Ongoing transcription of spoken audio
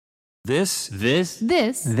This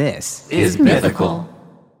is mythical.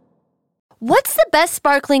 What's the best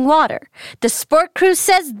sparkling water? The Sport Crew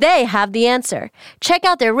says they have the answer. Check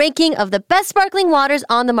out their ranking of the best sparkling waters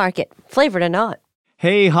on the market, flavored or not.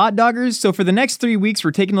 Hey, hot doggers. So for the next 3 weeks, we're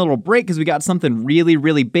taking a little break because we got something really,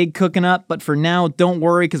 really big cooking up. But for now, don't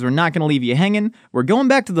worry because we're not going to leave you hanging. We're going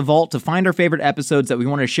back to the vault to find our favorite episodes that we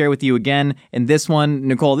want to share with you again. And this one,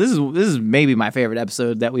 Nicole, this is maybe my favorite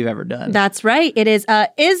episode that we've ever done. That's right. It is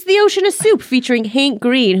the Ocean a Soup featuring Hank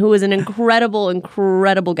Green, who is an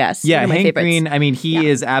incredible guest. Yeah, Hank favorites. Green, I mean, he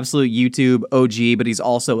is absolute YouTube OG, but he's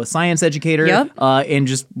also a science educator. Yep. And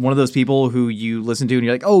just one of those people who you listen to and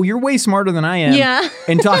you're like, oh, you're way smarter than I am. Yeah.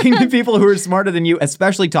 And talking to people who are smarter than you,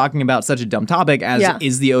 especially talking about such a dumb topic as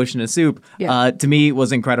is the ocean a soup, to me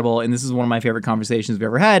was incredible. And this is one of my favorite conversations we've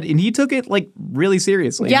ever had. And he took it like really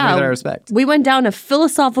seriously. Yeah. That I respect. We went down a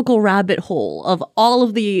philosophical rabbit hole of all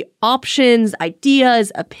of the options,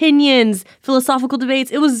 ideas, opinions, philosophical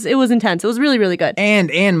debates. It was intense. It was really, really good.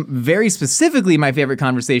 And very specifically, my favorite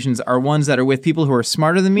conversations are ones that are with people who are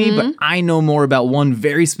smarter than me, but I know more about one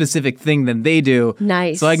very specific thing than they do.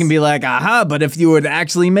 Nice. So I can be like, aha, but if you would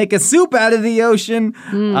actually make a soup out of the ocean.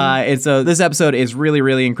 This episode is really,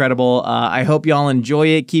 really incredible. I hope y'all enjoy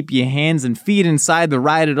it. Keep your hands and feet inside the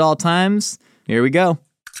ride at all times. Here we go.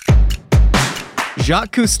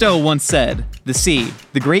 Jacques Cousteau once said, "The sea,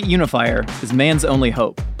 the great unifier, is man's only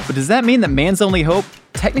hope." But does that mean that man's only hope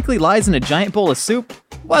technically lies in a giant bowl of soup?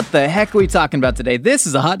 What the heck are we talking about today? This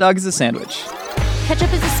is A Hot Dog is a Sandwich.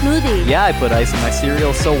 Ketchup is a smoothie. Yeah, I put ice in my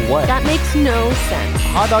cereal, so what? That makes no sense. A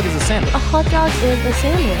hot dog is a sandwich. A hot dog is a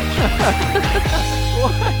sandwich.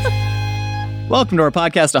 Welcome to our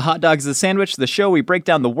podcast, A Hot Dog is a Sandwich, the show we break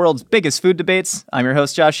down the world's biggest food debates. I'm your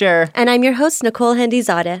host, Josh Scher. And I'm your host, Nicole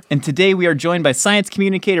Hendizadeh. And today we are joined by science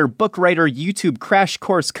communicator, book writer, YouTube crash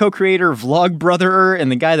course co-creator, vlog brotherer, and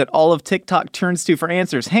the guy that all of TikTok turns to for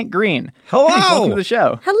answers, Hank Green. Hello! Hank, welcome to the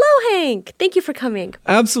show. Hello, Hank. Thank you for coming.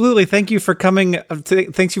 Absolutely. Thank you for coming.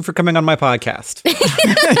 Thanks you for coming on my podcast.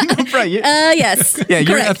 Right. Yes. Yeah,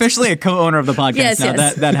 you're correct. officially a co-owner of the podcast now.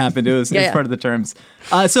 Yes. That happened. It was part of the terms.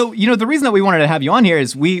 So, the reason that we wanted to have you on here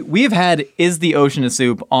is we've had Is the Ocean a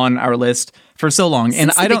Soup on our list for so long.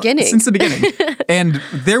 Since the beginning. And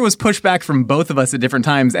there was pushback from both of us at different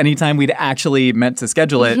times anytime we'd actually meant to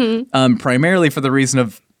schedule it, primarily for the reason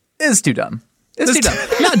of, it's too dumb. It's too dumb.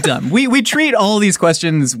 Not dumb. We treat all these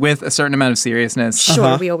questions with a certain amount of seriousness.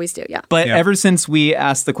 Sure, we always do, yeah. But ever since we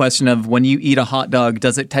asked the question of when you eat a hot dog,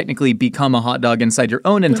 does it technically become a hot dog inside your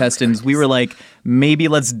own intestines? We were like, maybe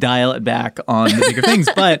let's dial it back on the bigger things.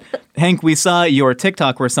 But Hank, we saw your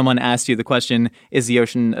TikTok where someone asked you the question, is the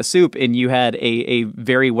ocean a soup? And you had a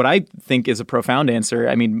very, what I think is a profound answer.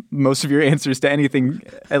 I mean, most of your answers to anything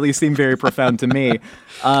at least seem very profound to me.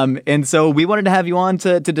 And so we wanted to have you on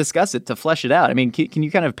to discuss it, to flesh it out. I mean, can you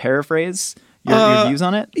kind of paraphrase your views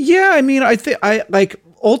on it? Yeah, I mean, I like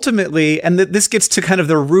ultimately, and this gets to kind of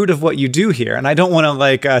the root of what you do here. And I don't want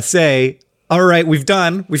to say, all right, we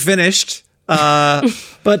finished.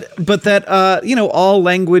 But that, all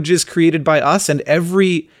language is created by us, and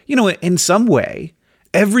in some way,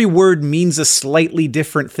 every word means a slightly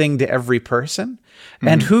different thing to every person.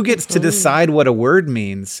 And who gets to decide what a word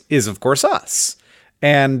means is, of course, us.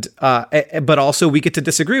 And but also we get to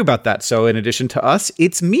disagree about that. So in addition to us,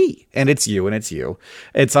 it's me and it's you and it's you.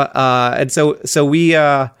 It's and so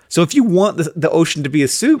if you want the ocean to be a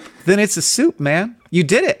soup, then it's a soup, man. You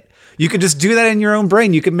did it. You could just do that in your own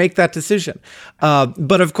brain. You can make that decision.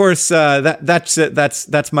 But of course,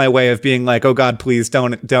 that's my way of being like, oh God, please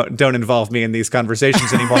don't involve me in these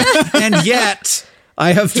conversations anymore. And yet,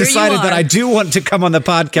 I have decided that I do want to come on the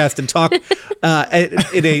podcast and talk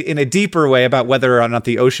in a deeper way about whether or not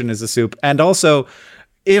the ocean is a soup, and also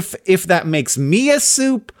if that makes me a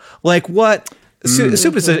soup, like what.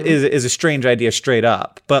 Soup is a strange idea straight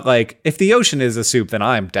up, but like if the ocean is a soup, then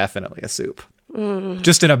I'm definitely a soup.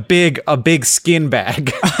 Just in a big skin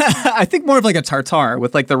bag. I think more of like a tartare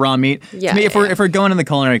with like the raw meat. Yeah, to me, if we're going in the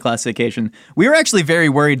culinary classification, we were actually very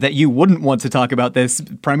worried that you wouldn't want to talk about this,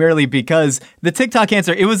 primarily because the TikTok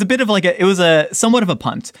answer, it was a bit of like it was somewhat of a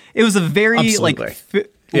punt. It was a very Absolutely.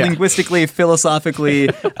 linguistically, philosophically,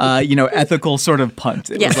 ethical sort of punt.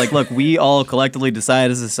 It was like, look, we all collectively decide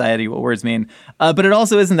as a society what words mean. But it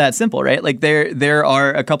also isn't that simple, right? Like there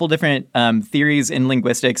are a couple different theories in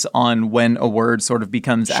linguistics on when a word sort of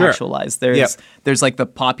becomes actualized. There's like the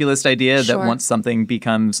populist idea that once something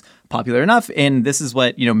becomes popular enough, and this is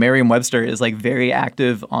what, Merriam-Webster is like very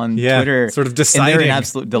active on Twitter. Sort of deciding. And they're an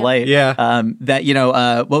absolute delight.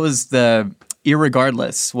 That, what was the...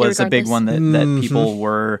 Irregardless was a big one that people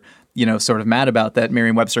were sort of mad about that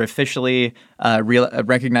Merriam-Webster officially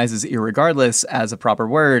recognizes irregardless as a proper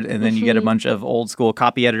word. And then you get a bunch of old school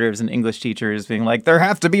copy editors and English teachers being like, there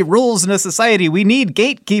have to be rules in a society. We need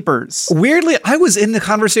gatekeepers. Weirdly, I was in the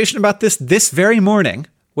conversation about this very morning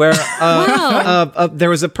where there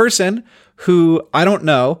was a person who I don't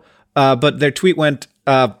know, but their tweet went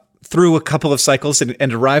through a couple of cycles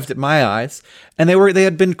and arrived at my eyes. And they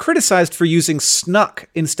had been criticized for using snuck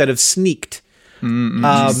instead of sneaked.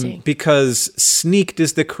 Because sneaked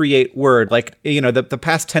is the create word. Like, the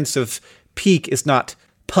past tense of peak is not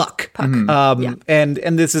puck. And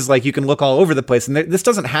this is like, you can look all over the place. And this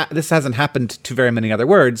hasn't happened to very many other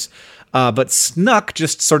words. But snuck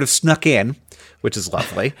just sort of snuck in, which is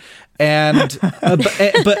lovely. And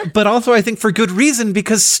but also I think for good reason,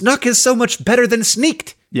 because snuck is so much better than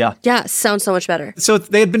sneaked. Yeah, sounds so much better. So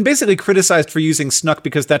they had been basically criticized for using snuck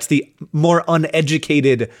because that's the more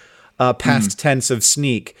uneducated past tense of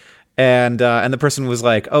sneak, and the person was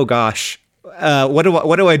like, "Oh gosh, what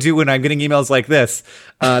do I do when I'm getting emails like this?"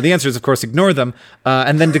 The answer is, of course, ignore them,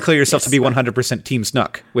 and then declare yourself to be 100% Team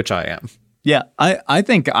Snuck, which I am. Yeah, I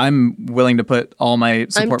think I'm willing to put all my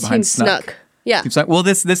support behind Snuck. Yeah. Well,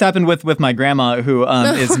 this happened with my grandma, who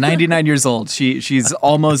is 99 years old. She's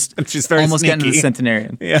almost almost getting to the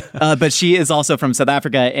centenarian. Yeah. But she is also from South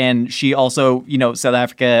Africa, and she also, South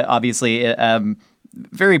Africa, obviously,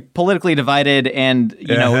 very politically divided, and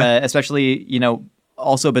especially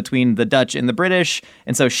also between the Dutch and the British.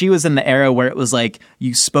 And so she was in the era where it was like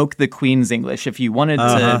you spoke the Queen's English. If you wanted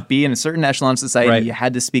to be in a certain echelon society, you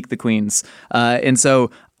had to speak the Queen's. And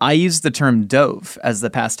so I used the term dove as the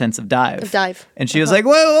past tense of dive. And she was like,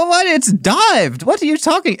 well, what? It's dived. What are you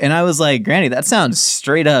talking? And I was like, Granny, that sounds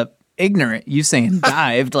straight up ignorant. You saying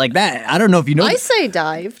dived like that. I don't know if you know. I say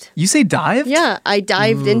dived. You say dived? Yeah, I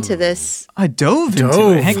dived into this. I dove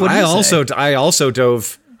into it. Hank, what did you say? I also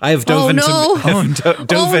dove. I have dove into.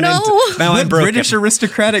 Dove into. Now I'm broken. British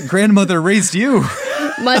aristocratic grandmother raised you.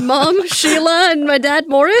 My mom, Sheila, and my dad,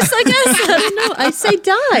 Morris, I guess. I don't know. I say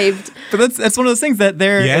dived. But that's one of those things that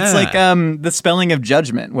it's like the spelling of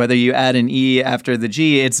judgment. Whether you add an E after the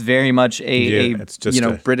G, it's very much a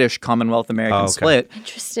British Commonwealth American split.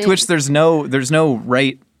 Interesting. To which there's no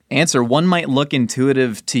right answer. One might look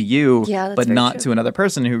intuitive to you, but not to another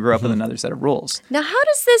person who grew up with another set of rules. Now, how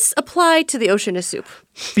does this apply to the ocean is soup?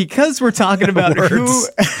 Because we're talking about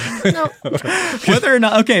whether or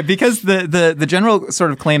not, okay, because the general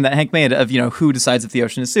sort of claim that Hank made of, who decides if the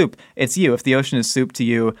ocean is soup, it's you. If the ocean is soup to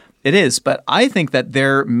you, it is. But I think that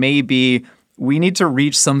we need to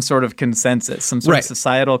reach some sort of consensus, some sort of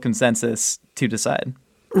societal consensus to decide.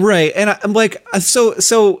 Right. And I'm like, so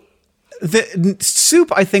the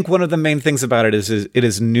soup, I think one of the main things about it is it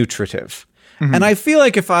is nutritive. Mm-hmm. And I feel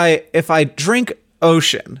like if I drink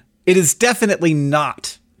ocean, it is definitely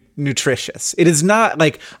not nutritious. It is not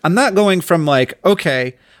like, I'm not going from like,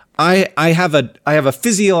 okay, I have a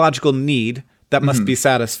physiological need that must be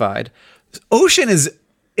satisfied. Ocean is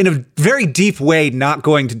in a very deep way not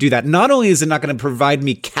going to do that. Not only is it not going to provide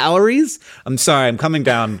me calories, I'm sorry, I'm coming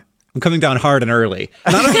down hard and early.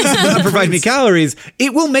 Not only does it not provide me calories,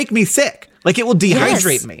 it will make me sick. Like, it will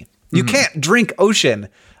dehydrate me. You can't drink ocean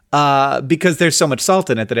because there's so much salt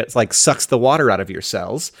in it that it's like sucks the water out of your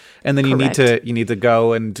cells. And then you need to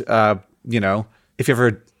go and if you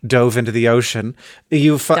ever dove into the ocean, and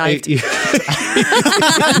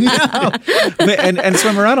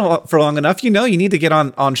swim around for long enough, you need to get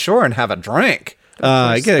on shore and have a drink. You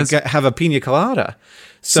gotta have a pina colada.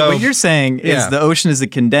 So what you're saying is the ocean is a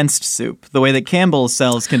condensed soup, the way that Campbell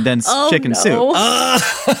sells condensed chicken soup.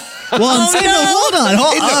 Well, I'm saying, hold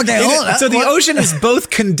on. So the ocean is both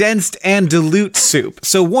condensed and dilute soup.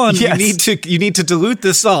 So you need to dilute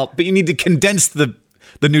the salt, but you need to condense the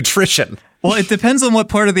nutrition. Well, it depends on what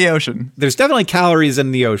part of the ocean. There's definitely calories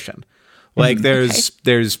in the ocean. Like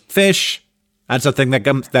there's fish. That's a thing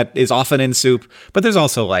that is often in soup, but there's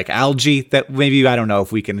also like algae that maybe, I don't know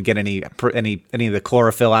if we can get any of the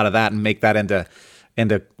chlorophyll out of that and make that into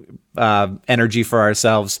energy for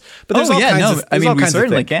ourselves. But there's we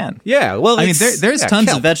certainly can. Yeah, well, there's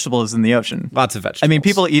tons of vegetables in the ocean. Lots of vegetables. I mean,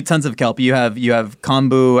 people eat tons of kelp. You have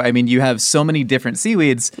kombu. I mean, you have so many different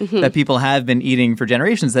seaweeds that people have been eating for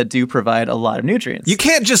generations that do provide a lot of nutrients. You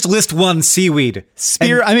can't just list one seaweed. We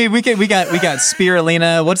got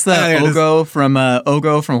spirulina. What's the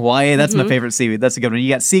ogo from Hawaii? That's my favorite seaweed. That's a good one. You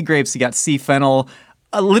got sea grapes. You got sea fennel.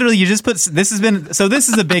 Literally, you just put this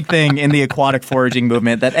is a big thing in the aquatic foraging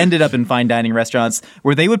movement that ended up in fine dining restaurants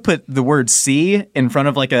where they would put the word sea in front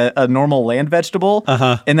of like a normal land vegetable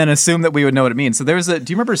and then assume that we would know what it means. So do you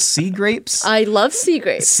remember sea grapes? I love sea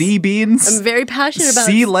grapes. Sea beans? I'm very passionate about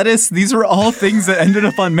sea lettuce. These were all things that ended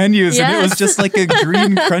up on menus and it was just like a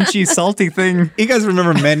green, crunchy, salty thing. You guys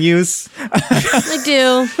remember menus? I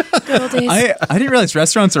do. Good old days. I didn't realize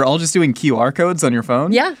restaurants are all just doing QR codes on your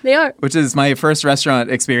phone. Yeah, they are. Which is my first restaurant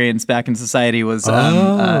experience back in society was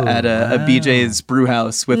at a BJ's brew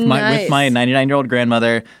house with my 99-year-old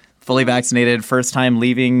grandmother, fully vaccinated, first time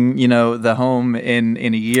leaving, the home in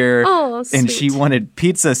a year. Oh, and sweet. she wanted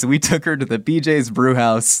pizza, so we took her to the BJ's brew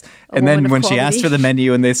house. And then when she asked for the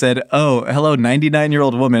menu and they said, "Oh, hello,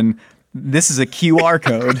 99-year-old woman, this is a QR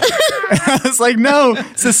code." I was like, no,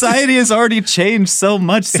 society has already changed so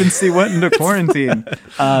much since we went into quarantine.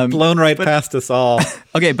 Blown past us all.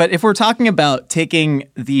 Okay, but if we're talking about taking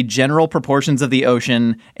the general proportions of the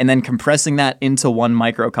ocean and then compressing that into one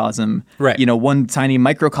microcosm, right? One tiny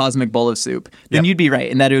microcosmic bowl of soup, then you'd be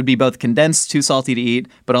right in that it would be both condensed, too salty to eat,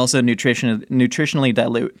 but also nutritionally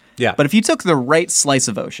dilute. Yeah. But if you took the right slice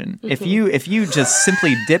of ocean, if you just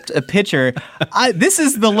simply dipped a pitcher, this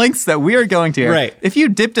is the lengths that we are going to here. Right. If you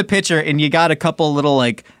dipped a pitcher and you got a couple little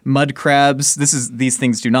like mud crabs, these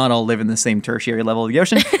things do not all live in the same tertiary level of the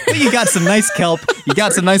ocean, but you got some nice kelp, you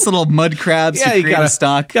got some nice little mud crabs to create a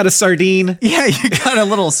stock. Got a sardine. Yeah, you got a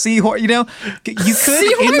little seahorse. You could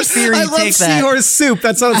in theory I love take that. seahorse soup.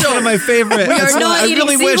 That's one of my favorite. I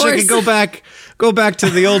really wish I could go back to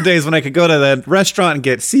the old days when I could go to the restaurant and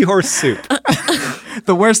get seahorse soup.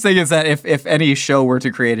 The worst thing is that if any show were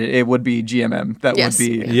to create it, it would be GMM. That would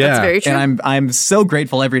be That's very true. And I'm so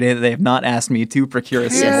grateful every day that they have not asked me to procure a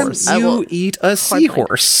seahorse. You eat a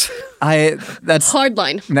seahorse. That's hard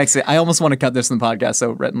line. Next, I almost want to cut this in the podcast,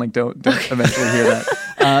 so Rhett and Link don't eventually hear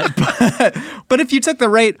that. But if you took the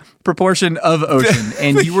right proportion of ocean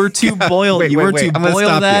and you were to boil, wait, I'm gonna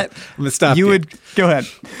stop that, I'm gonna stop you would go ahead.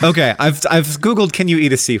 Okay, I've Googled, can you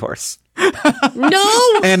eat a seahorse?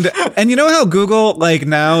 No. And you know how Google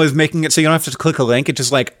now is making it so you don't have to click a link; it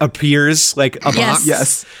just appears like a box.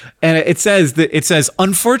 Yes. And it says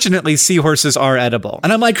unfortunately seahorses are edible.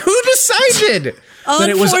 And I'm like, who decided that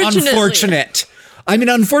it was unfortunate? I mean,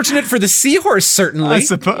 unfortunate for the seahorse, certainly. I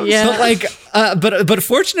suppose. Yeah. But but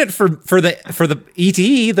fortunate for the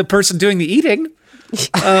ET, the person doing the eating.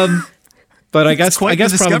 But I guess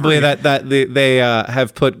probably that they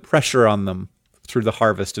have put pressure on them through the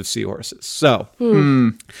harvest of seahorses. So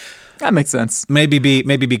that makes sense. Maybe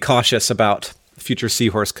be cautious about future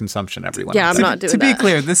seahorse consumption, everyone. Yeah, I'm not doing that. To be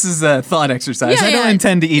clear, this is a thought exercise. Yeah, I don't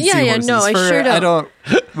intend to eat seahorses. Yeah, no, I sure don't.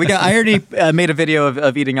 I already made a video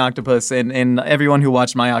of eating octopus, and everyone who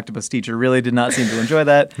watched my octopus teacher really did not seem to enjoy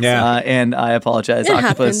that. Yeah. And I apologize. It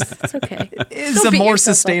Octopus happens. It's okay. is a more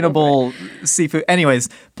sustainable seafood. Anyways,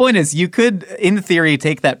 point is, you could, in theory,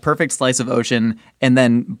 take that perfect slice of ocean and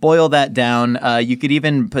then boil that down. You could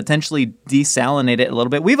even potentially desalinate it a little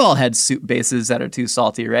bit. We've all had soup bases that are too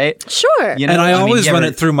salty, right? Sure. And I always run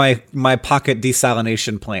it through my pocket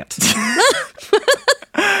desalination plant.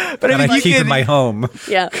 But I keep in my home.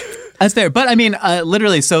 Yeah. That's fair. But I mean,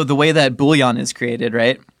 literally, so the way that bouillon is created,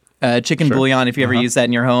 right? Chicken bouillon, if you ever use that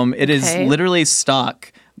in your home, it is literally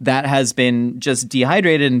stock that has been just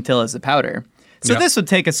dehydrated until it's a powder. So this would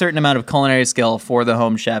take a certain amount of culinary skill for the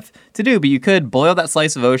home chef to do, but you could boil that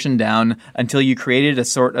slice of ocean down until you created a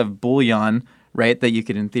sort of bouillon, right, that you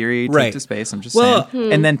could, in theory, take to space, I'm just saying,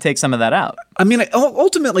 and then take some of that out. I mean,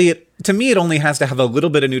 ultimately, to me, it only has to have a little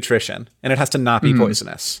bit of nutrition, and it has to not be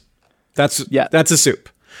poisonous. That's a soup.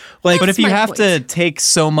 But if you have to take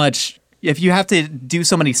so much, if you have to do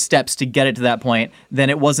so many steps to get it to that point, then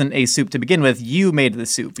it wasn't a soup to begin with. You made the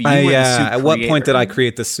soup. You were the soup at what point did I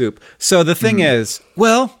create the soup? So the thing is,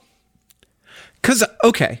 because,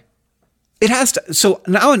 it has to. So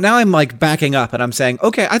now I'm backing up and I'm saying,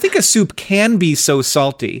 okay, I think a soup can be so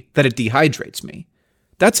salty that it dehydrates me.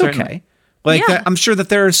 That's okay. That, I'm sure that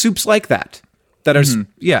there are soups like that are,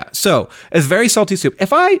 So it's very salty soup.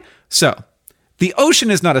 So the ocean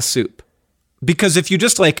is not a soup because if you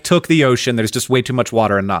just took the ocean, there's just way too much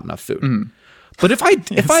water and not enough food. But if I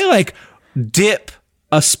dip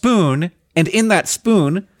a spoon and in that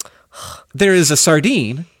spoon there is a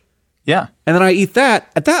sardine. Yeah. And then I eat that.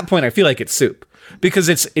 At that point, I feel like it's soup because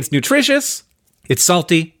it's nutritious, it's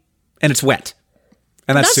salty, and it's wet.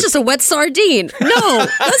 And that's just a wet sardine. No,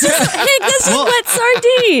 that's just wet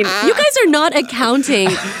sardine. You guys are not accounting.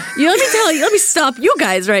 Let me stop you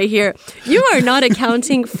guys right here. You are not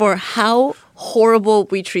accounting for how horrible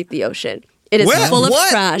we treat the ocean. It is full of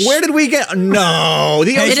trash. Where did we get? No,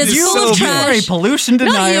 the ocean It is full You of are trash. a pollution Not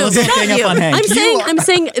denial. you, Don't not hang you. up on Hank. I'm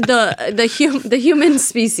saying the human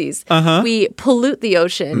species. We pollute the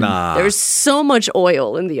ocean. Nah. There's so much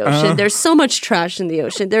oil in the ocean. There's so much trash in the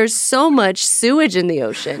ocean. There's so much sewage in the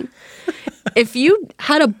ocean. If you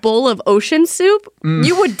had a bowl of ocean soup,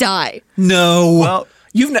 you would die. No. Well,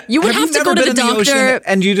 You would have to never go to been the in doctor. ocean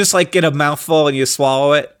and you just like get a mouthful and you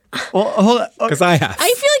swallow it? well, hold on. Because I have.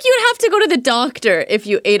 I feel like you would have to go to the doctor if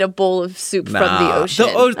you ate a bowl of soup from the ocean.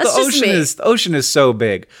 The ocean is so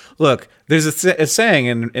big. Look, there's a saying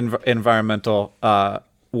in environmental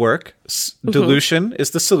work: dilution is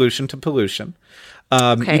the solution to pollution.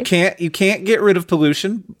 Okay. You can't get rid of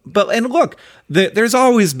pollution, and look, there's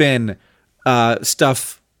always been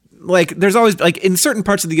stuff. Like there's always like in certain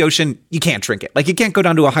parts of the ocean you can't drink it. Like you can't go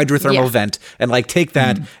down to a hydrothermal vent and like take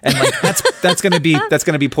that and like that's gonna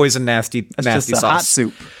be poison nasty Just a sauce. hot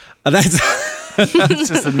soup. That's It's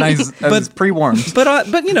just a nice, it's pre-warmed.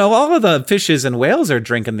 but you know all of the fishes and whales are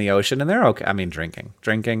drinking the ocean and they're okay. I mean drinking.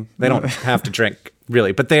 They don't have to drink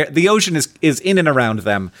really, but the ocean is in and around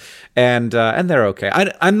them, and they're okay.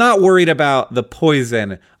 I'm not worried about the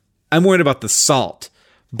poison. I'm worried about the salt,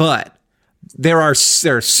 but. There are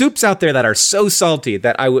soups out there that are so salty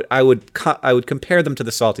that I would compare them to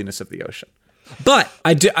the saltiness of the ocean. But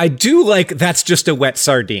I do like that's just a wet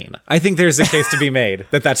sardine. I think there's a case to be made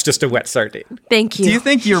that that's just a wet sardine. Thank you. Do you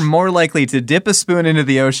think you're more likely to dip a spoon into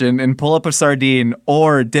the ocean and pull up a sardine,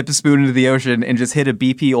 or dip a spoon into the ocean and just hit a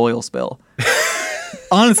BP oil spill?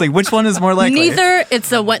 Honestly, which one is more likely? Neither.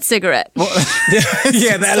 It's a wet cigarette.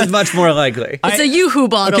 Yeah, that is much more likely. It's a Yoo-hoo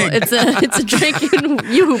bottle. Okay. It's a drinking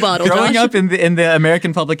Yoo-hoo bottle. Growing Josh. up in the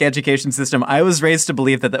American public education system, I was raised to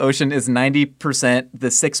believe that the ocean is 90%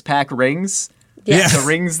 the six-pack rings. Yeah. The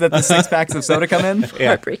rings that the six packs of soda come in.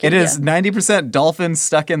 Heartbreaking. It is 90% dolphins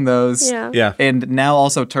stuck in those. Yeah. Yeah. And now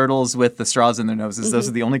also turtles with the straws in their noses. Those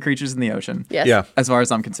are the only creatures in the ocean. Yes. Yeah. As far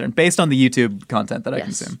as I'm concerned, based on the YouTube content that I Yes.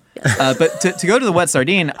 consume. But to go to the wet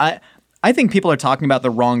sardine, I think people are talking about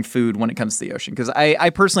the wrong food when it comes to the ocean, because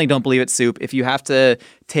I personally don't believe it's soup. If you have to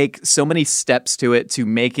take so many steps to it to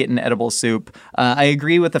make it an edible soup, I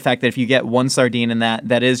agree with the fact that if you get one sardine in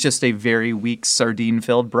that is just a very weak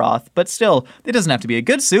sardine-filled broth. But still, it doesn't have to be a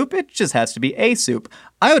good soup. It just has to be a soup.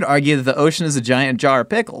 I would argue that the ocean is a giant jar of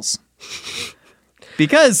pickles.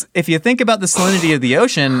 Because if you think about the salinity of the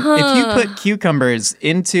ocean, if you put cucumbers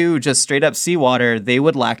into just straight up seawater, they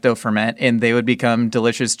would lacto-ferment and they would become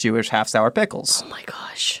delicious Jewish half-sour pickles. Oh my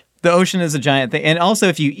gosh. The ocean is a giant thing. And also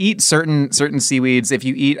if you eat certain seaweeds, if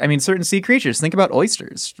you eat, certain sea creatures, think about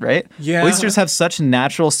oysters, right? Yeah. Oysters have such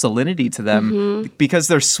natural salinity to them because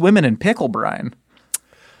they're swimming in pickle brine.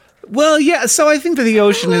 Well, yeah. So I think that the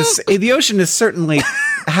ocean is certainly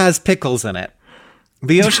has pickles in it.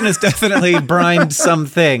 The ocean has definitely brined some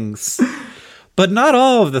things, but not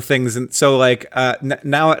all of the things. And so, like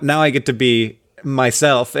now I get to be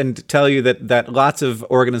myself and tell you that lots of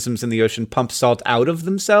organisms in the ocean pump salt out of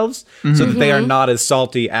themselves so that they are not as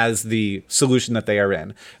salty as the solution that they are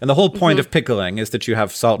in. And the whole point of pickling is that you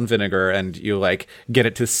have salt and vinegar and you like get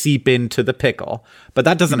it to seep into the pickle. But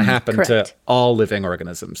that doesn't happen to Correct. all living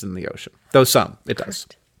organisms in the ocean, though some it does.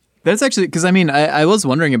 That's actually, because I was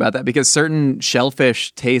wondering about that because certain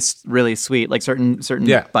shellfish taste really sweet, like certain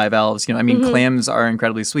bivalves. Clams are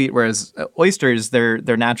incredibly sweet, whereas oysters, they're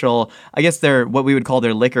natural. I guess they're what we would call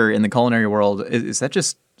their liquor in the culinary world. Is that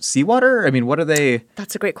just seawater? What are they?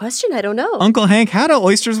 That's a great question. I don't know. Uncle Hank, how do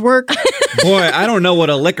oysters work? Boy, I don't know what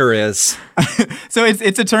a liquor is. So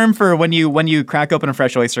it's a term for when you crack open a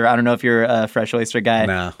fresh oyster. I don't know if you're a fresh oyster guy,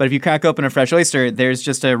 No. but if you crack open a fresh oyster, there's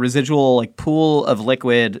just a residual like pool of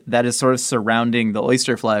liquid that is sort of surrounding the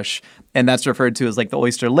oyster flesh, and that's referred to as like the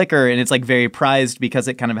oyster liquor, and it's like very prized because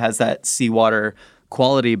it kind of has that seawater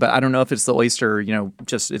quality. But I don't know if it's the oyster,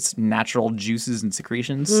 just its natural juices and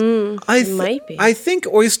secretions. Might be. I think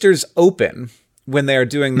oysters open when they are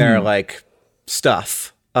doing their like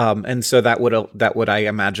stuff, and so that would I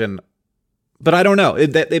imagine. But I don't know.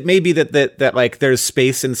 It may be that like there's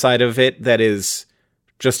space inside of it that is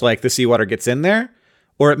just like the seawater gets in there,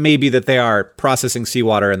 or it may be that they are processing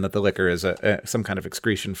seawater and that the liquor is some kind of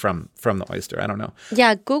excretion from the oyster. I don't know.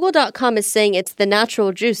 Yeah, Google.com is saying it's the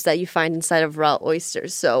natural juice that you find inside of raw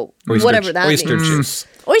oysters. So whatever that oyster means. juice.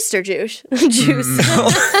 Oyster juice. Juice.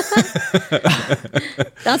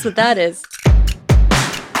 That's what that is.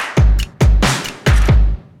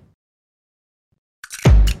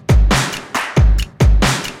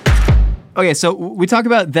 Okay, so we talk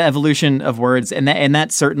about the evolution of words, and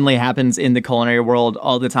that certainly happens in the culinary world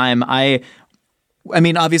all the time. I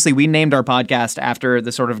mean, obviously, we named our podcast after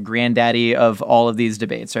the sort of granddaddy of all of these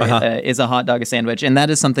debates, right? Is a hot dog a sandwich? And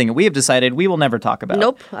that is something we have decided we will never talk about.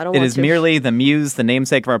 Nope, I don't It want is to. merely the muse, the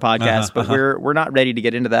namesake of our podcast, but we're not ready to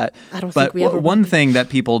get into that. I don't but think we ever one thing that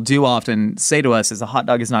people do often say to us is a hot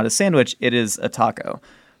dog is not a sandwich, it is a taco.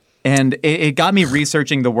 And it got me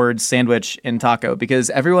researching the word sandwich in taco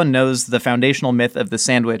because everyone knows the foundational myth of the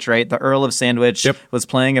sandwich, right? The Earl of Sandwich was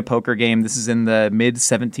playing a poker game. This is in the mid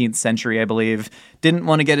 17th century, I believe. Didn't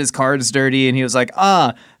want to get his cards dirty. And he was like,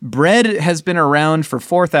 bread has been around for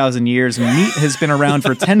 4,000 years. Meat has been around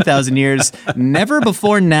for 10,000 years. Never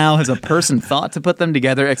before now has a person thought to put them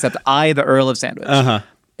together except I, the Earl of Sandwich.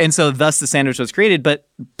 And so thus the sandwich was created. But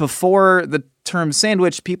before the term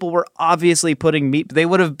sandwich, people were obviously putting meat. They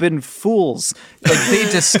would have been fools. Like they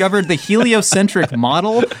discovered the heliocentric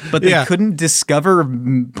model, but they couldn't discover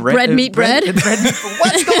bread.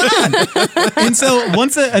 What's going on? And so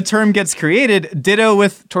once a term gets created, ditto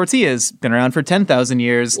with tortillas, been around for 10,000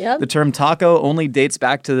 years. Yep. The term taco only dates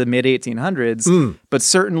back to the mid 1800s, but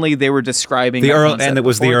certainly they were describing The that Earl, concept and it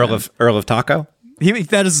was the beforehand. Earl of Taco.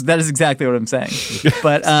 That is exactly what I'm saying.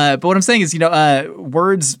 But what I'm saying is,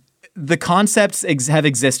 words, the concepts have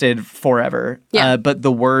existed forever, but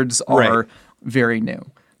the words are very new.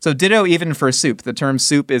 So ditto even for soup. The term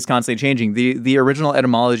soup is constantly changing. The original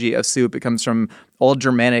etymology of soup, it comes from Old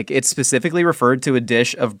Germanic. It specifically referred to a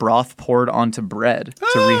dish of broth poured onto bread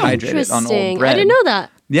to rehydrate it on old bread. I didn't know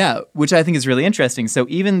that. Yeah, which I think is really interesting. So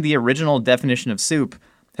even the original definition of soup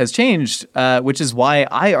has changed, which is why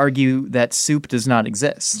I argue that soup does not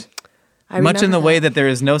exist. Much in the way that there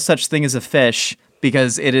is no such thing as a fish,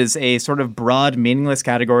 because it is a sort of broad, meaningless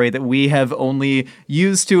category that we have only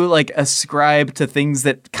used to like ascribe to things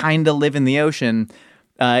that kind of live in the ocean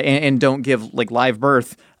and don't give like live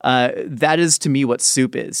birth. That is to me what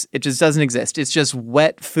soup is. It just doesn't exist. It's just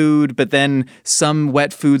wet food, but then some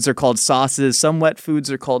wet foods are called sauces, some wet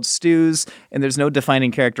foods are called stews, and there's no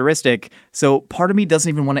defining characteristic. So part of me doesn't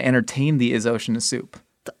even want to entertain the is ocean a soup.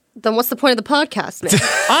 Then what's the point of the podcast, man?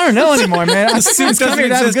 I don't know anymore, man. Soup's coming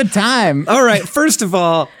to have a good time. All right. First of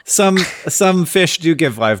all, some fish do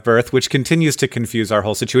give live birth, which continues to confuse our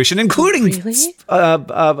whole situation, including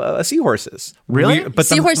seahorses. Really?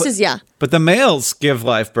 Seahorses, yeah. But the males give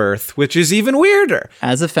live birth, which is even weirder.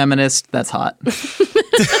 As a feminist, that's hot.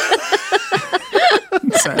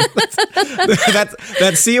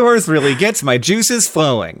 That seahorse really gets my juices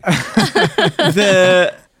flowing.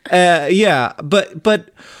 But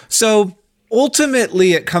so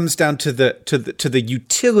ultimately it comes down to the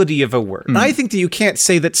utility of a word. And I think that you can't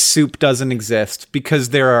say that soup doesn't exist because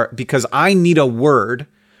I need a word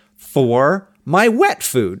for my wet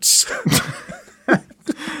foods.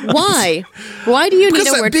 Why? Why do you need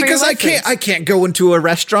a word for your Because wet foods? I can't go into a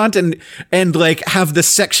restaurant and like have the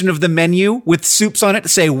section of the menu with soups on it to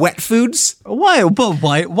say wet foods. Why? But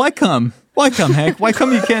why come? Why come, Hank? Why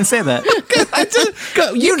come you can't say that?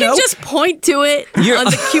 You can just point to it on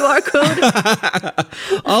the QR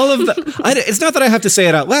code. All of it's not that I have to say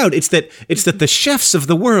it out loud. It's that the chefs of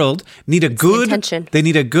the world need a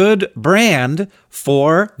good brand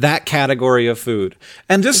for that category of food.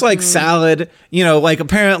 And just like salad, like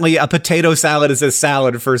apparently a potato salad is a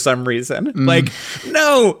salad for some reason. Like,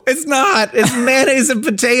 no, it's not. It's mayonnaise and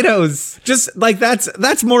potatoes. Just like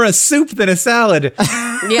that's more a soup than a salad.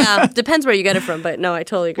 Yeah, depends where you get it from, but no, I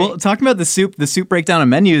totally agree. Well, talking about the soup breakdown of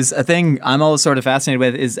menus, a thing I'm always sort of fascinated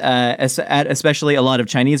with is at especially a lot of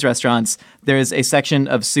Chinese restaurants, there's a section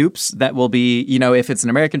of soups that will be, if it's an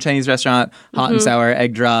American Chinese restaurant, hot and sour,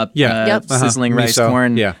 egg drop, sizzling rice, Miso,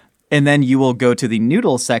 corn. yeah. And then you will go to the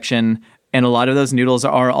noodle section, and a lot of those noodles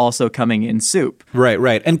are also coming in soup.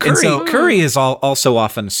 Right. And curry is also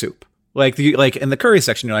often soup. Like in the curry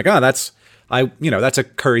section, you're like, oh, that's a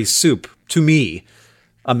curry soup to me.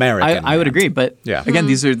 American. I would agree, but again,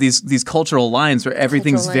 these are these cultural lines where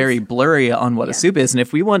everything's very blurry on what a soup is, and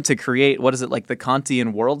if we want to create what is it like the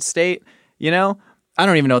Kantian world state, I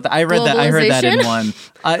don't even know what I read that. I heard that in one.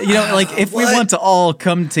 Like if we want to all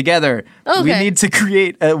come together, we need to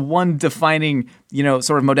create one defining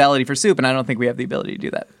sort of modality for soup, and I don't think we have the ability to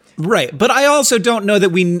do that. Right, but I also don't know that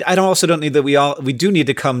we do need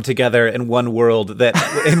to come together in one world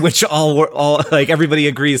in which all like everybody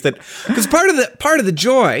agrees that, because part of the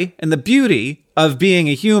joy and the beauty of being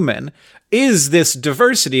a human is this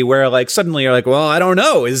diversity where like suddenly you're like, well, I don't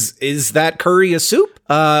know, is that curry a soup?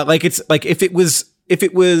 Like it's like if it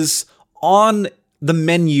was on the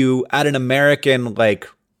menu at an American like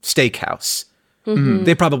steakhouse,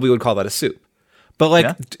 they probably would call that a soup. But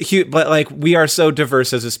like we are so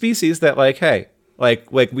diverse as a species that like, hey, like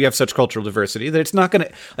we have such cultural diversity that it's not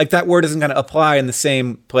gonna, like, that word isn't gonna apply in the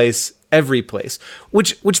same place every place.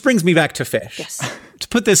 Which brings me back to fish. Yes. To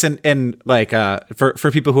put this in like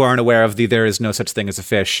for people who aren't aware of the "there is no such thing as a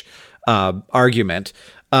fish" argument,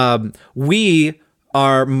 we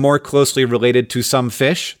are more closely related to some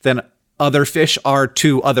fish than other fish are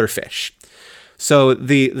to other fish. So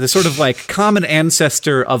the sort of like common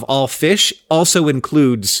ancestor of all fish also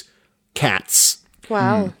includes cats.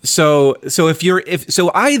 Wow. So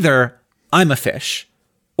either I'm a fish,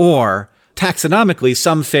 or taxonomically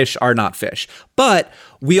some fish are not fish. But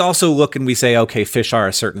we also look and we say, okay, fish are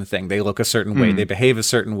a certain thing. They look a certain way. They behave a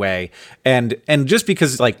certain way. And just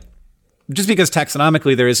because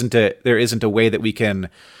taxonomically there isn't a way that we can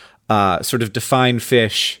sort of define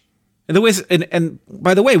fish. And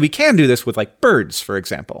by the way, we can do this with like birds, for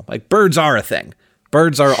example. Like birds are a thing.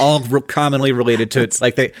 Birds are all commonly related to it.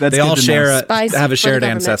 Like they all have a shared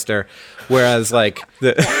ancestor. Whereas like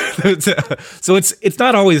so it's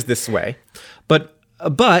not always this way. But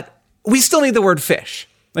we still need the word fish.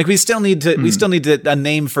 Like we still need a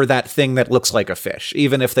name for that thing that looks like a fish,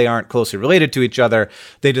 even if they aren't closely related to each other.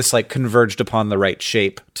 They just like converged upon the right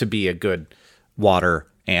shape to be a good water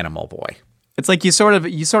animal boy. It's like you sort of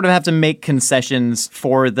have to make concessions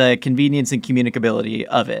for the convenience and communicability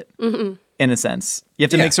of it. Mm-hmm. In a sense, you have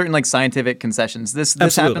to make certain like scientific concessions. This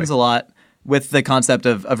happens a lot with the concept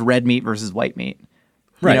of red meat versus white meat.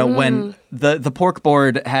 Right. You know, when the pork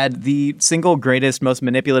board had the single greatest, most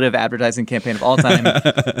manipulative advertising campaign of all time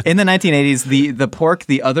in the 1980s, the pork,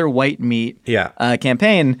 the other white meat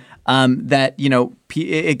campaign, that, you know,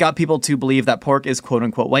 it got people to believe that pork is quote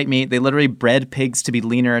unquote white meat. They literally bred pigs to be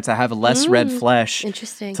leaner, to have less red flesh,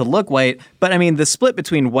 to look white. But I mean, the split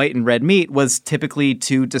between white and red meat was typically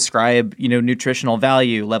to describe, you know, nutritional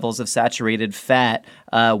value, levels of saturated fat.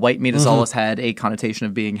 White meat has always had a connotation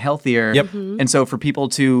of being healthier. Yep. And so for people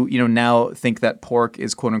to, you know, now think that pork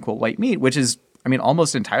is quote unquote white meat, which is, I mean,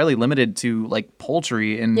 almost entirely limited to like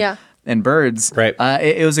poultry and birds. Right.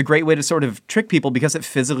 It was a great way to sort of trick people because it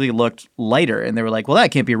physically looked lighter. And they were like, well,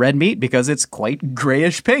 that can't be red meat because it's quite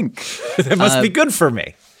grayish pink. That must be good for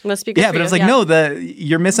me. Must be good for but you. it was like, no,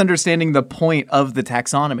 you're misunderstanding the point of the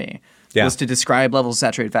taxonomy. Was to describe levels of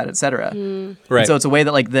saturated fat, et cetera. Right. And so it's a way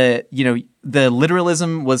that like the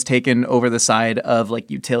literalism was taken over the side of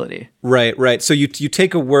like utility. Right. So you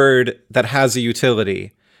take a word that has a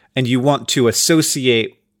utility and you want to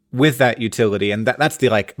associate with that utility, and that's the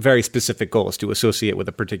like very specific goal, is to associate with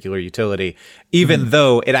a particular utility, even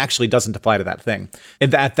though it actually doesn't apply to that thing.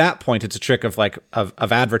 And at that point, it's a trick of like of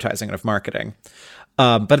advertising and of marketing.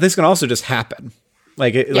 But this can also just happen.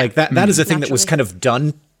 Like that is a thing that was kind of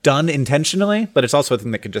done intentionally, but it's also a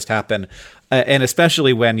thing that could just happen, and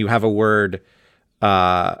especially when you have a word.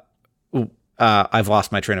 I've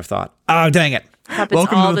lost my train of thought. Oh, dang it!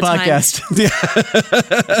 Welcome to the podcast.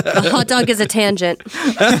 A hot dog is a tangent.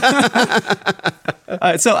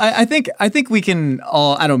 So I think we can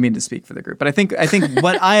all. I don't mean to speak for the group, but I think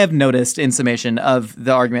what I have noticed in summation of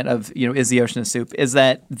the argument of, you know, is the ocean a soup, is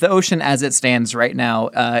that the ocean as it stands right now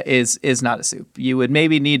is not a soup. You would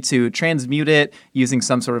maybe need to transmute it using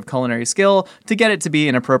some sort of culinary skill to get it to be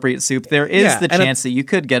an appropriate soup. There is the chance that you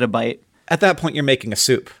could get a bite. At that point, you're making a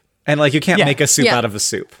soup, and like you can't make a soup out of a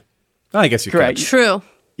soup. Well, I guess you could. True.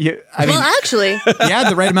 Actually, you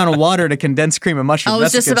add the right amount of water to condense cream and mushroom. I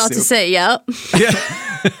was just about to say, yep.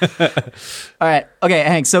 All right. Okay,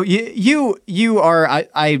 Hank. So you are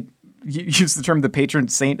I use the term the patron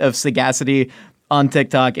saint of sagacity on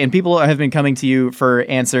TikTok, and people have been coming to you for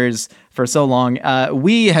answers for so long.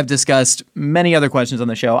 We have discussed many other questions on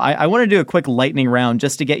the show. I want to do a quick lightning round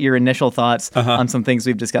just to get your initial thoughts on some things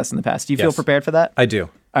we've discussed in the past. Do you feel prepared for that? I do.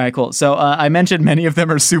 All right, cool. So I mentioned many of them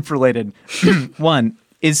are soup related. One,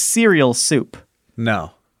 is cereal soup?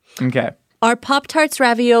 No. Okay. Are Pop-Tarts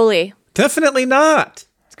ravioli? Definitely not.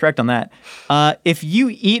 That's correct on that. If you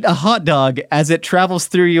eat a hot dog as it travels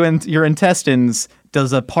through your intestines,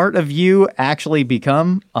 does a part of you actually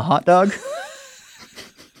become a hot dog?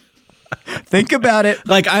 Think about it.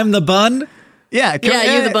 Like I'm the bun? Yeah.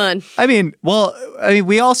 You're the bun. I mean,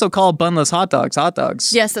 we also call bunless hot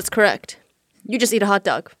dogs. Yes, that's correct. You just eat a hot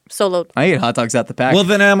dog solo. I eat hot dogs out the pack. Well,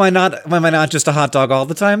 then am I not just a hot dog all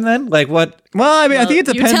the time then? Like what? Well, I mean, I think it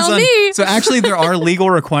depends you tell me. So actually there are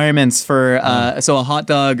legal requirements for so a hot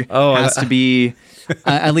dog has to be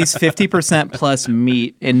at least 50% plus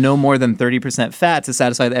meat and no more than 30% fat to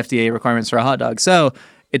satisfy the FDA requirements for a hot dog. So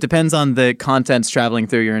it depends on the contents traveling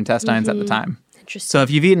through your intestines at the time. Interesting. So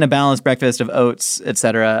if you've eaten a balanced breakfast of oats,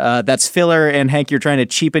 etc., that's filler, and Hank, you're trying to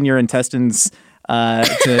cheapen your intestines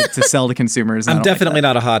to sell to consumers. I'm definitely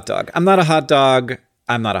not a hot dog. I'm not a hot dog.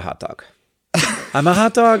 I'm not a hot dog. I'm a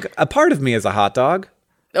hot dog. A part of me is a hot dog,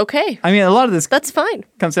 Okay. I mean, a lot of this That's fine.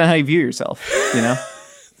 comes down to how you view yourself, you know?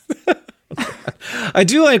 I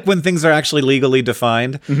do like when things are actually legally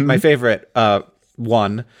defined. My favorite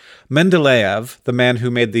one, Mendeleev, the man who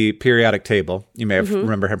made the periodic table, you may have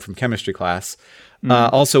remember him from chemistry class,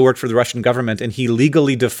 also worked for the Russian government, and he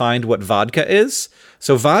legally defined what vodka is.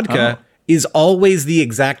 So vodka is always the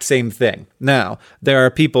exact same thing. Now, there are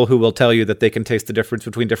people who will tell you that they can taste the difference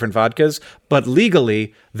between different vodkas, but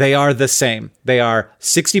legally, they are the same. They are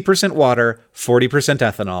 60% water, 40%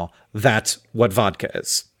 ethanol. That's what vodka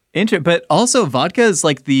is. But also vodka is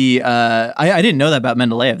like the I didn't know that about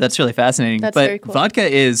Mendeleev. That's really fascinating. That's but very cool. vodka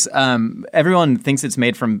is everyone thinks it's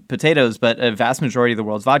made from potatoes, but a vast majority of the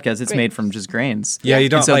world's vodkas it's made from just grains. Yeah, you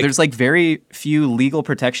don't and so like- there's like very few legal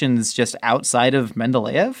protections just outside of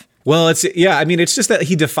Mendeleev. Well, it's just that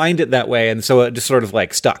he defined it that way, and so it just sort of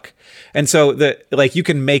like stuck. And so you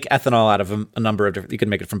can make ethanol out of a number of different. You can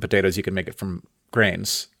make it from potatoes. You can make it from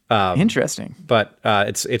grains. Interesting. But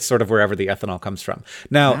it's sort of wherever the ethanol comes from.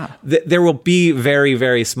 Now, there will be very,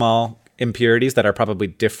 very small impurities that are probably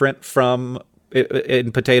different from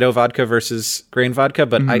in potato vodka versus grain vodka,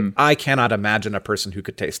 but I cannot imagine a person who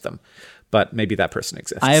could taste them. But maybe that person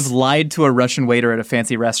exists. I have lied to a Russian waiter at a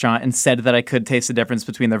fancy restaurant and said that I could taste the difference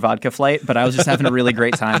between their vodka flight, but I was just having a really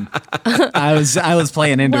great time. I was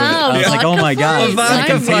playing into it. I was like, oh my God. Vodka I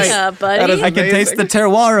can flight. taste, buddy. I can taste the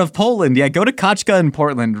terroir of Poland. Yeah, go to Kochka in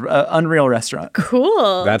Portland. Unreal restaurant.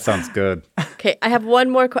 Cool. That sounds good. Okay, I have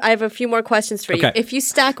one more. I have a few more questions for you. Okay. If you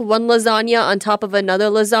stack one lasagna on top of another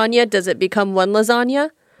lasagna, does it become one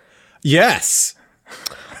lasagna? Yes.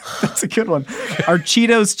 That's a good one. Are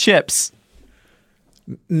Cheetos chips?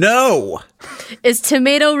 No. Is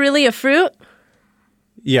tomato really a fruit?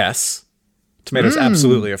 Yes. Tomato's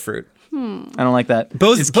absolutely a fruit. I don't like that.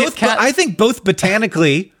 Both, I think both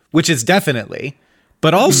botanically, which is definitely,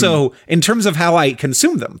 but also in terms of how I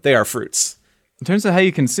consume them, they are fruits. In terms of how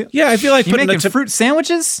you consume. Yeah, I feel like you putting making fruit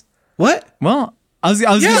sandwiches? What? Well, I was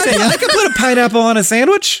going to Yeah, say. I could put a pineapple on a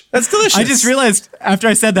sandwich. That's delicious. I just realized after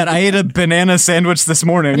I said that I ate a banana sandwich this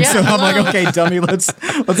morning. Yeah, so I'm like, hello. okay, dummy, let's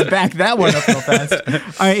back that one up real fast.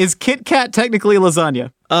 All right, is Kit Kat technically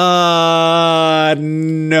lasagna?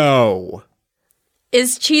 No.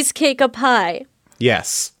 Is cheesecake a pie?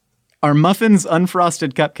 Yes. Are muffins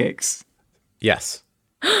unfrosted cupcakes? Yes.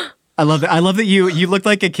 I love that. I love that you looked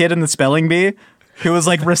like a kid in the spelling bee who was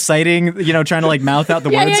like reciting, trying to like mouth out the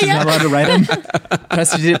words. He's not allowed to write them.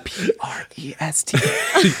 Pressed P-R-E-S-T.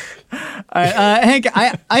 All right, Hank,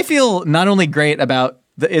 I feel not only great about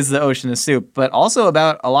is the ocean a soup, but also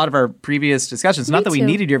about a lot of our previous discussions. Not that we too.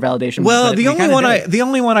 needed your validation. Well, but the we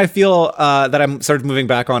only one I feel that I'm sort of moving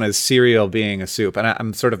back on is cereal being a soup, and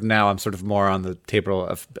I'm sort of more on the table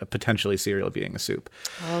of potentially cereal being a soup.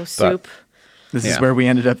 Oh, soup. This is Yeah. where we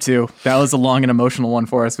ended up too. That was a long and emotional one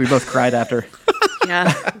for us. We both cried after.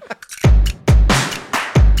 Yeah.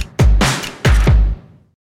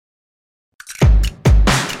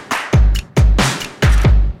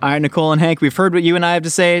 All right, Nicole and Hank, we've heard what you and I have to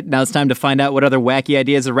say. Now it's time to find out what other wacky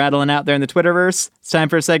ideas are rattling out there in the Twitterverse. It's time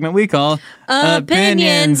for a segment we call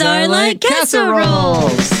Opinions Are Like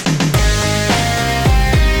Casseroles.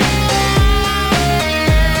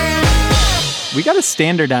 We got to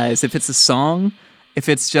standardize if it's a song, if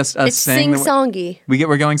it's just us It's saying sing-songy.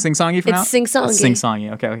 We're going sing-songy for now? It's sing-songy.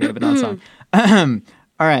 Sing-songy. Okay, but not a song.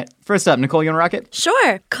 All right, first up, Nicole, you want to rock it?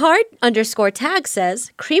 Sure. Card_tag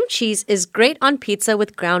says, cream cheese is great on pizza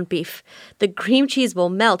with ground beef. The cream cheese will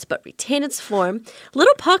melt but retain its form.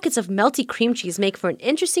 Little pockets of melty cream cheese make for an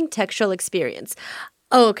interesting textural experience.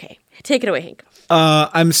 Okay, take it away, Hank.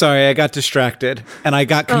 I'm sorry, I got distracted and I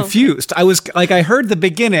got confused. I was like, I heard the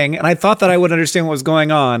beginning and I thought that I would understand what was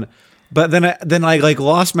going on, but then I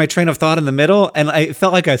lost my train of thought in the middle, and I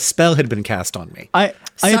felt like a spell had been cast on me. I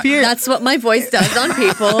appear That's what my voice does on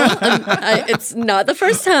people. It's not the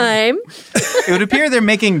first time. it would appear they're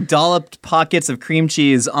making dolloped pockets of cream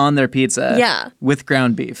cheese on their pizza. Yeah. With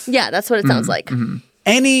ground beef. Yeah, that's what it sounds like.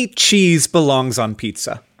 Any cheese belongs on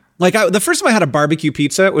pizza. Like the first time I had a barbecue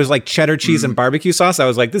pizza, it was like cheddar cheese and barbecue sauce. I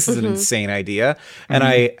was like, this is an insane idea. And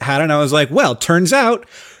I had it and I was like, well, turns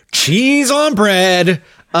cheese on bread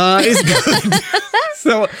is good.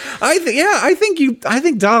 So I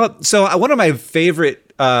think dollop. So one of my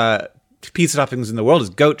favorite pizza toppings in the world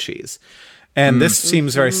is goat cheese. And this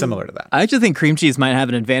seems very similar to that. I actually think cream cheese might have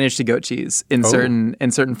an advantage to goat cheese in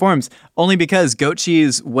certain forms, only because goat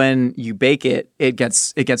cheese, when you bake it, it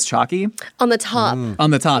gets chalky On the top.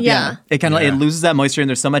 on the top. Yeah. It kind of it loses that moisture, and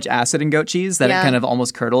there's so much acid in goat cheese that it Yeah. kind of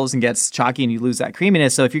almost curdles and gets chalky, and you lose that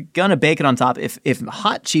creaminess. So if you're gonna bake it on top, if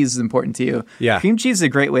hot cheese is important to you, Yeah. cream cheese is a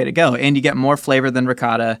great way to go, and you get more flavor than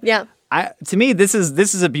ricotta. Yeah. To me, this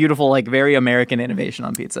is a beautiful, like, very American innovation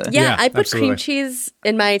on pizza. Yeah, I put absolutely. cream cheese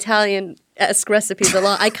in my Italian-esque recipes a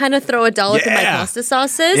lot. I kind of throw a dollop in my pasta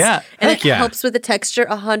sauces. Yeah. And Heck it yeah. helps with the texture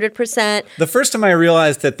 100%. The first time I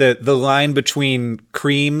realized that the line between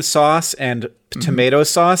cream sauce and tomato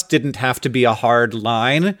sauce didn't have to be a hard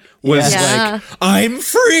line was Yeah. like, I'm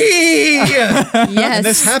free! Yes. And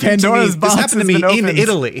this happened to me. Pandora's This box happened to has me been in opened.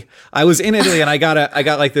 Italy. I was in Italy and I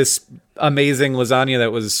got like this amazing lasagna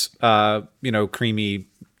that was creamy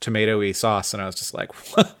tomatoey sauce, and I was just like,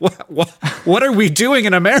 what are we doing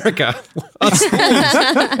in America? Us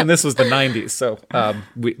fools. And this was the 90s, so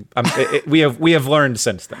we have learned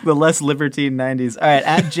since then. The less libertine 90s. All right,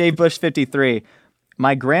 at jbush53.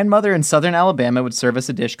 My grandmother in southern Alabama would serve us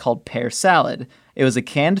a dish called pear salad. It was a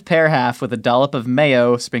canned pear half with a dollop of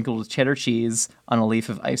mayo sprinkled with cheddar cheese on a leaf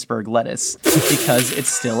of iceberg lettuce because it's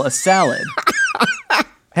still a salad.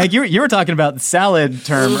 Heck, you were talking about the salad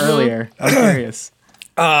term earlier. I'm curious.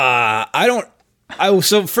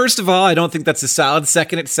 So first of all, I don't think that's a salad.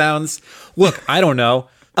 Second, it sounds, look, I don't know.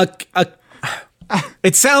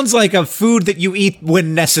 It sounds like a food that you eat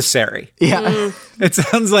when necessary. Yeah. It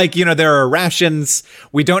sounds like, there are rations.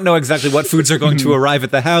 We don't know exactly what foods are going to arrive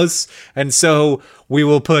at the house. And so we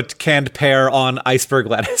will put canned pear on iceberg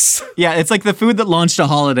lettuce. Yeah, it's like the food that launched a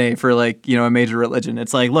holiday for like, a major religion.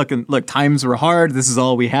 It's like, look, times were hard. This is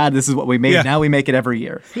all we had. This is what we made. Yeah. Now we make it every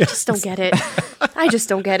year. I just don't get it. I just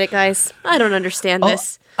don't get it, guys. I don't understand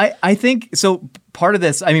this. I think so. Part of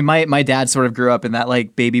this, I mean, my dad sort of grew up in that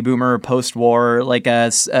like baby boomer post-war, like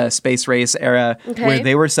a space race era where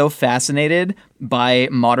they were so fascinated by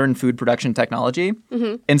modern food production technology.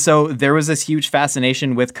 And so there was this huge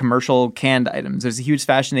fascination with commercial canned items. There's a huge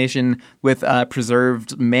fascination with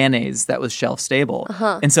preserved mayonnaise that was shelf stable.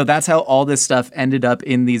 And so that's how all this stuff ended up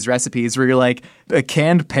in these recipes where you're like, a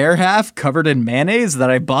canned pear half covered in mayonnaise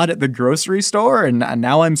that I bought at the grocery store and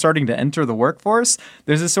now I'm starting to enter the workforce.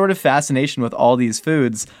 There's this sort of fascination with all these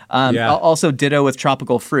foods. Also ditto with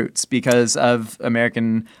tropical fruits because of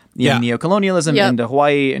American neocolonialism into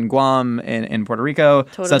Hawaii and Guam and Puerto Rico.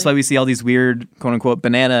 Totally. So that's why we see all these weird, quote unquote,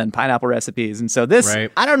 banana and pineapple recipes. And so this,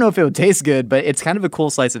 I don't know if it would taste good, but it's kind of a cool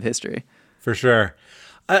slice of history. For sure.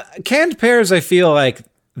 Canned pears, I feel like,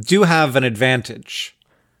 do have an advantage,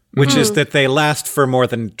 which is that they last for more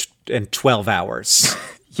than 12 hours.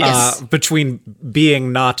 Yes. Between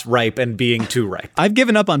being not ripe and being too ripe. I've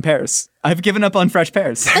given up on pears. I've given up on fresh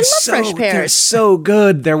pears. I love fresh They're pears. so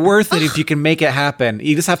good. They're worth it if you can make it happen.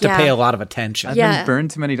 You just have to pay a lot of attention. I've Yeah. been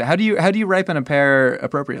burned too many times. How do you ripen a pear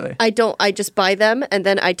appropriately? I don't. I just buy them and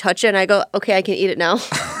then I touch it and I go, okay, I can eat it now.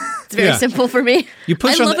 It's very Yeah. simple for me. You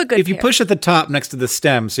push I on love the, a good if you pear. push at the top next to the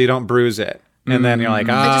stem so you don't bruise it. And then you're like,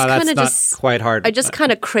 that's kinda not quite hard. I just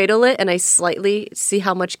kind of cradle it and I slightly see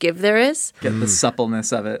how much give there is. Get the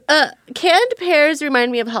suppleness of it. Canned pears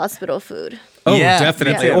remind me of hospital food. Oh, Yeah,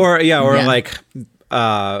 definitely. me too. Or Yeah.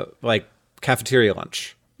 like cafeteria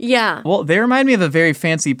lunch. Yeah. Well, they remind me of a very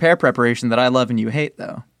fancy pear preparation that I love and you hate,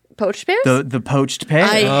 though. Poached pears? The poached pear.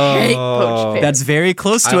 I hate poached pears. That's very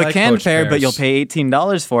close to I a like canned poached pear, but pears. you'll pay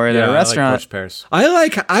 $18 for it at a restaurant. I like poached pears.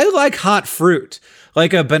 I like hot fruit.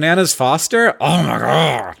 Like a bananas Foster. Oh my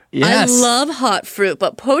god. Yes. I love hot fruit,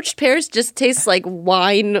 but poached pears just taste like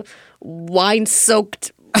wine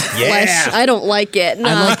soaked flesh. I don't like it. No,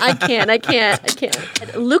 I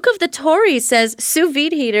can't. Luke of the Tory says sous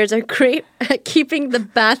vide heaters are great at keeping the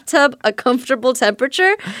bathtub a comfortable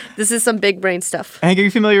temperature. This is some big brain stuff. Hank, are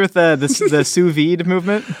you familiar with the sous vide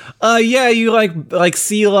movement? Yeah, you like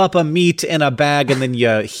seal up a meat in a bag and then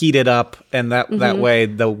you heat it up, and that way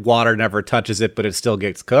the water never touches it, but it still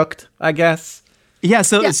gets cooked, I guess. Yeah,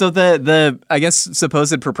 so the I guess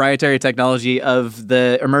supposed proprietary technology of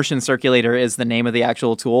the immersion circulator is the name of the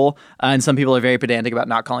actual tool, and some people are very pedantic about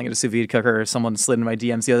not calling it a sous vide cooker. Someone slid into my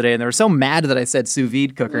DMs the other day, and they were so mad that I said sous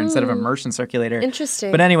vide cooker instead of immersion circulator.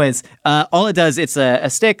 Interesting. But anyways, all it does, it's a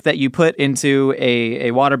stick that you put into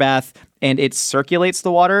a water bath, and it circulates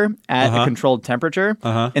the water at a controlled temperature.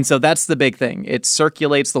 And so that's the big thing. It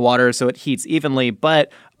circulates the water so it heats evenly,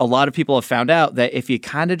 but a lot of people have found out that if you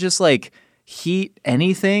kind of just like heat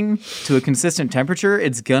anything to a consistent temperature,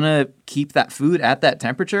 it's gonna keep that food at that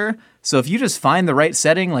temperature. So if you just find the right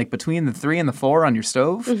setting, like between the 3 and the 4 on your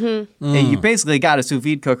stove, you basically got a sous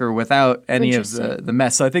vide cooker without any of the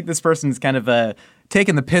mess. So I think this person's kind of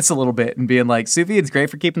taking the piss a little bit and being like, sous vide's great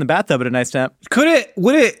for keeping the bathtub at a nice temp.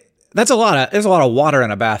 Would it, there's a lot of water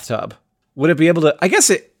in a bathtub. Would it be able to, I guess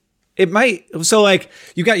it might, so like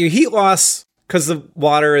you got your heat loss because the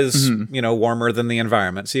water is, warmer than the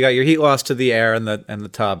environment. So you got your heat loss to the air and the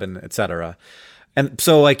tub and et cetera. And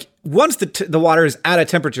so like once the water is at a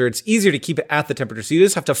temperature, it's easier to keep it at the temperature. So you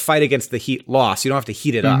just have to fight against the heat loss. You don't have to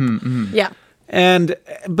heat it up. Yeah.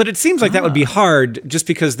 But it seems like that would be hard just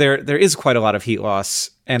because there is quite a lot of heat loss,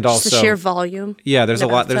 and Just also the sheer volume. yeah, there's a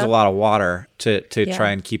in lot bathtub. of water to Yeah.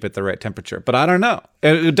 try and keep it the right temperature. But I don't know.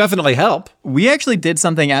 It would definitely help. We actually did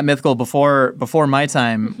something at Mythical before my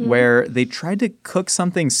time where they tried to cook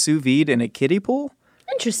something sous vide in a kiddie pool.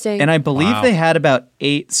 Interesting. And I believe they had about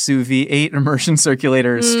 8 immersion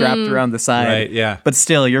circulators strapped around the side. Right, yeah. But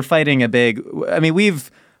still, you're fighting a big. I mean,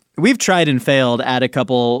 we've tried and failed at a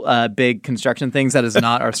couple big construction things. That is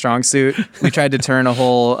not our strong suit. We tried to turn a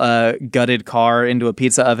whole gutted car into a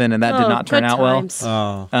pizza oven, and that did not turn good out times.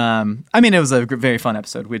 well. I mean, it was a very fun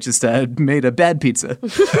episode. We just made a bad pizza.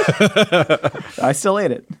 I still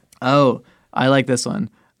ate it. Oh, I like this one.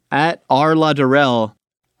 At R. La Durrell,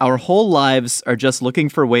 our whole lives are just looking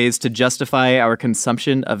for ways to justify our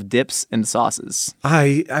consumption of dips and sauces.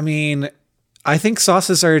 I mean, I think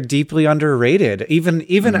sauces are deeply underrated.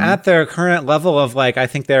 Even at their current level of like, I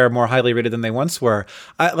think they're more highly rated than they once were.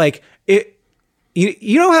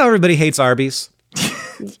 You know how everybody hates Arby's?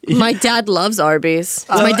 My dad loves Arby's. It's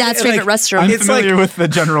my dad's favorite restaurant. I'm It's familiar like- with the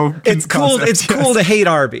general It's cool. concept, It's yes. cool to hate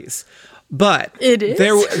Arby's, but It is?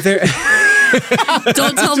 There.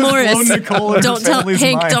 Don't tell Morris. blown Nicole and Don't her tell family's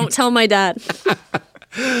Hank. mind. Don't tell my dad.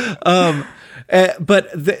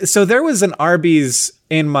 So there was an Arby's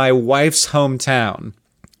in my wife's hometown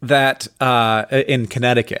that in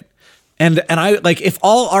Connecticut, and I like if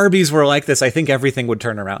all Arby's were like this, I think everything would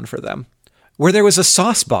turn around for them. Where there was a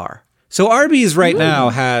sauce bar. So Arby's right now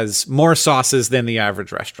has more sauces than the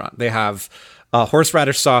average restaurant. They have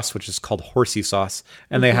horseradish sauce, which is called horsey sauce,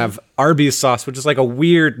 and they have Arby's sauce, which is like a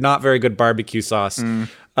weird, not very good barbecue sauce. And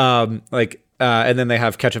then they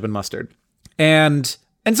have ketchup and mustard, and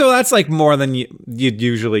so that's like more than you'd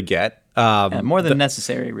usually get. More than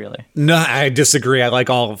necessary, really. No, I disagree. I like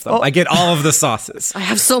all of them. I get all of the sauces. I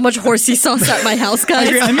have so much horsey sauce at my house, guys.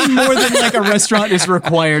 I mean, more than like a restaurant is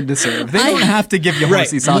required to serve. They don't have to give you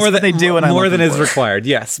horsey sauce, more but than they do, and I more love than them is for it. required.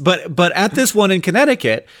 Yes, but at this one in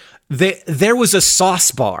Connecticut, there was a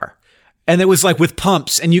sauce bar, and it was like with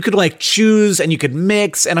pumps, and you could like choose and you could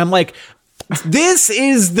mix, and I'm like, this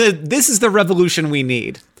is the revolution we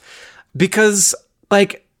need, because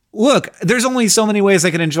like. Look, there's only so many ways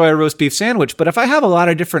I can enjoy a roast beef sandwich, but if I have a lot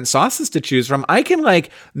of different sauces to choose from, I can like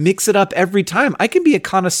mix it up every time. I can be a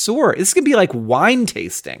connoisseur. This could be like wine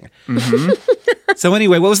tasting. So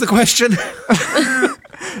anyway, what was the question?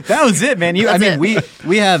 That was it, man. That's it.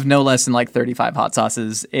 We have no less than like 35 hot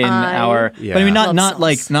sauces in our. Yeah. But I mean, Love not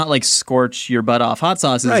like scorch your butt off hot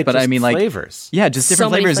sauces, Right, but I just mean like flavors. Yeah, just different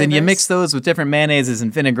So many flavors, and you flavors. mix those with different mayonnaises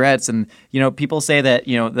and vinaigrettes, and people say that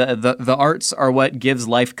the arts are what gives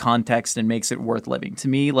life context and makes it worth living. To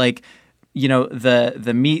me, like.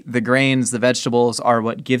 The meat, the grains, the vegetables are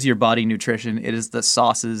what gives your body nutrition. It is the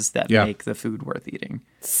sauces that Yeah. make the food worth eating.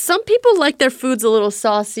 Some people like their foods a little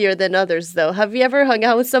saucier than others, though. Have you ever hung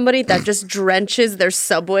out with somebody that just drenches their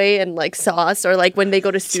Subway in like sauce, or like when they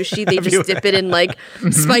go to sushi, they just dip it in like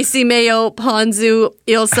spicy mayo, ponzu,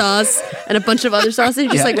 eel sauce, and a bunch of other sauces?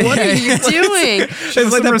 You're just like, what are you doing?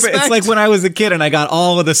 It's like when I was a kid and I got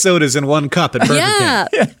all of the sodas in one cup at Burger Yeah.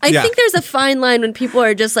 King. I Yeah. think there's a fine line when people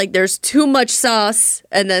are just like, there's too much sauce,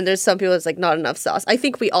 and then there's some people that's like, not enough sauce. I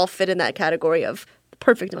think we all fit in that category of the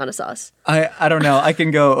perfect amount of sauce. I don't know. I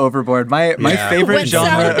can go overboard. My Yeah. favorite Wet genre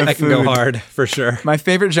salad. of I can go food. hard for sure. My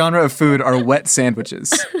favorite genre of food are wet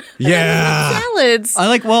sandwiches. Yeah. Salads. I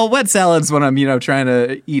like wet salads when I'm trying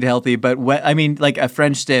to eat healthy, but wet. I mean, like a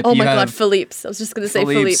French dip. Oh you my have God, Philippe's. I was just going to say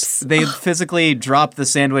Philippe's. They physically drop the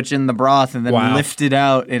sandwich in the broth and then Wow. lift it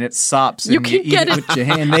out, and it sops. You and can eat get it it- with your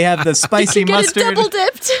hand. They have the spicy You get mustard. it double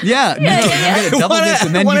dipped. Yeah, no, you get it double dipped,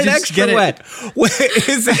 and then want you an just extra get it. wet.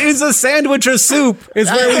 Is a sandwich a soup? Is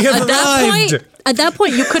where we have arrived. At that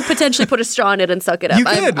point, you could potentially put a straw in it and suck it up. You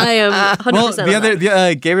could. I am 100% Well, on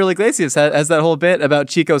that. Gabriel Iglesias has that whole bit about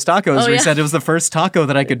Chico's tacos, where he yeah. said it was the first taco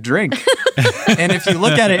that I could drink. And if you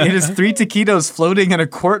look at it, it is 3 taquitos floating in a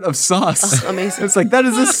quart of sauce. Amazing. It's like, that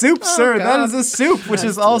is a soup, sir. That is a soup, which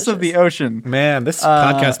is also the ocean. Man, this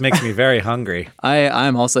podcast makes me very hungry.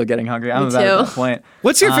 I'm also getting hungry. I'm Me about at too. that point.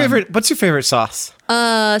 What's your favorite sauce?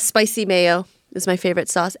 Spicy mayo is my favorite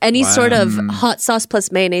sauce. Any sort of hot sauce plus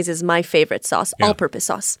mayonnaise is my favorite sauce. Yeah. All-purpose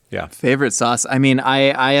sauce. Yeah. Favorite sauce? I mean,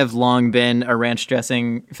 I have long been a ranch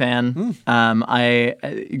dressing fan.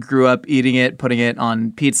 I grew up eating it, putting it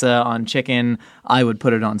on pizza, on chicken. I would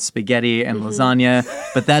put it on spaghetti and lasagna.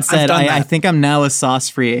 But that said, done that. I think I'm now a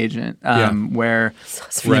sauce-free agent, where,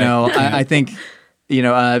 I think,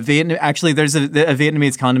 Vietnam. Actually, there's a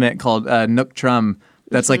Vietnamese condiment called Nuoc Trum,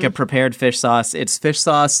 That's like a prepared fish sauce. It's fish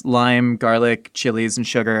sauce, lime, garlic, chilies, and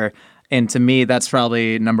sugar. And to me, that's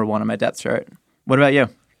probably number one on my depth chart. What about you?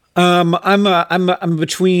 I'm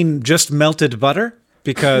between just melted butter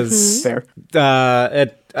because Fair.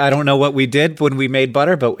 I don't know what we did when we made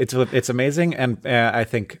butter, but it's amazing, and I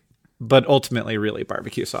think, but ultimately, really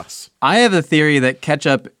barbecue sauce. I have a theory that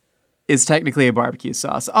ketchup is technically a barbecue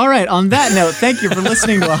sauce. All right, on that note, thank you for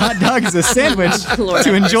listening to A Hot Dog is a Sandwich.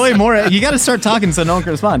 To enjoy more, you got to start talking so no one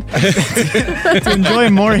can respond. To enjoy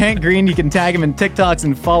more Hank Green, you can tag him in TikToks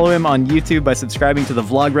and follow him on YouTube by subscribing to the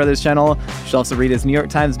Vlogbrothers channel. You should also read his New York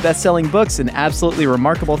Times best-selling books, An Absolutely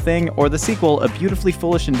Remarkable Thing, or the sequel, A Beautifully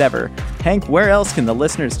Foolish Endeavor. Hank, where else can the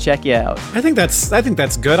listeners check you out? I think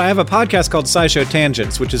that's good. I have a podcast called SciShow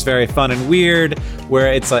Tangents, which is very fun and weird,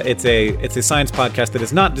 where it's a science podcast that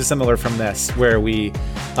is not dissimilar from this, where we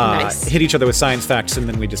hit each other with science facts and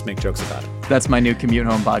then we just make jokes about it. That's my new commute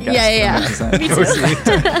home podcast. Yeah. Me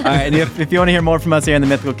too. All right, and if you want to hear more from us here in the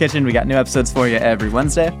Mythical Kitchen, we got new episodes for you every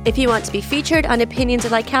Wednesday. If you want to be featured on Opinions Are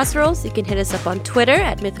Like Casseroles, you can hit us up on Twitter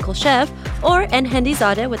at Mythical Chef or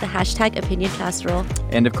 @Hendizade with the hashtag Opinion Casserole.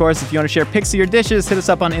 And of course, if you want to share pics of your dishes, hit us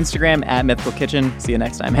up on Instagram at Mythical Kitchen. See you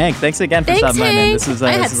next time. Hank, thanks again for stopping by, man.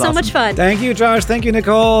 I had so much fun. Thank you, Josh. Thank you,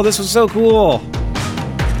 Nicole. This was so cool.